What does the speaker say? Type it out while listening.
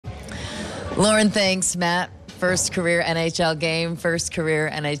Lauren, thanks. Matt, first career NHL game, first career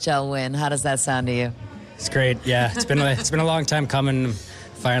NHL win. How does that sound to you? It's great. Yeah, it's been a long time coming.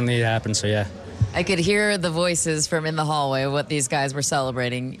 Finally, it happened. So yeah. I could hear the voices from in the hallway, what these guys were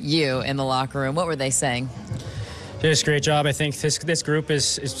celebrating you in the locker room. What were they saying? Just great job. I think this group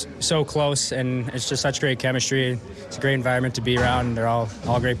is so close, and it's just such great chemistry. It's a great environment to be around. They're all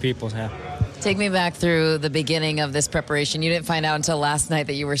great people. Yeah. Take me back through the beginning of this preparation. You didn't find out until last night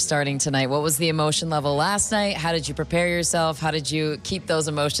that you were starting tonight. What was the emotion level last night? How did you prepare yourself? How did you keep those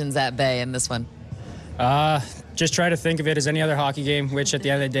emotions at bay in this one? Just try to think of it as any other hockey game, which at the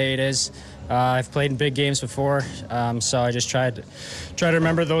end of the day it is. I've played in big games before, so I just try to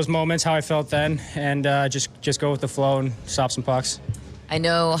remember those moments, how I felt then, and just go with the flow and stop some pucks. I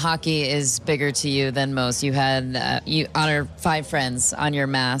know hockey is bigger to you than most. You had you honor 5 friends on your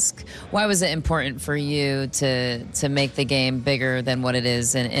mask. Why was it important for you to make the game bigger than what it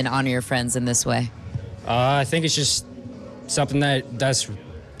is and honor your friends in this way? I think it's just something that's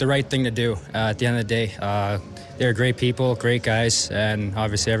the right thing to do. At the end of the day, they're great people, great guys, and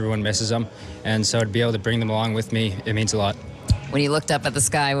obviously everyone misses them. And so to be able to bring them along with me, it means a lot. When you looked up at the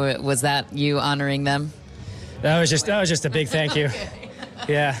sky, was that you honoring them? That was just a big thank you.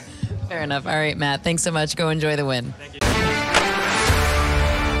 Yeah. Fair enough. All right, Matt, thanks so much. Go enjoy the win.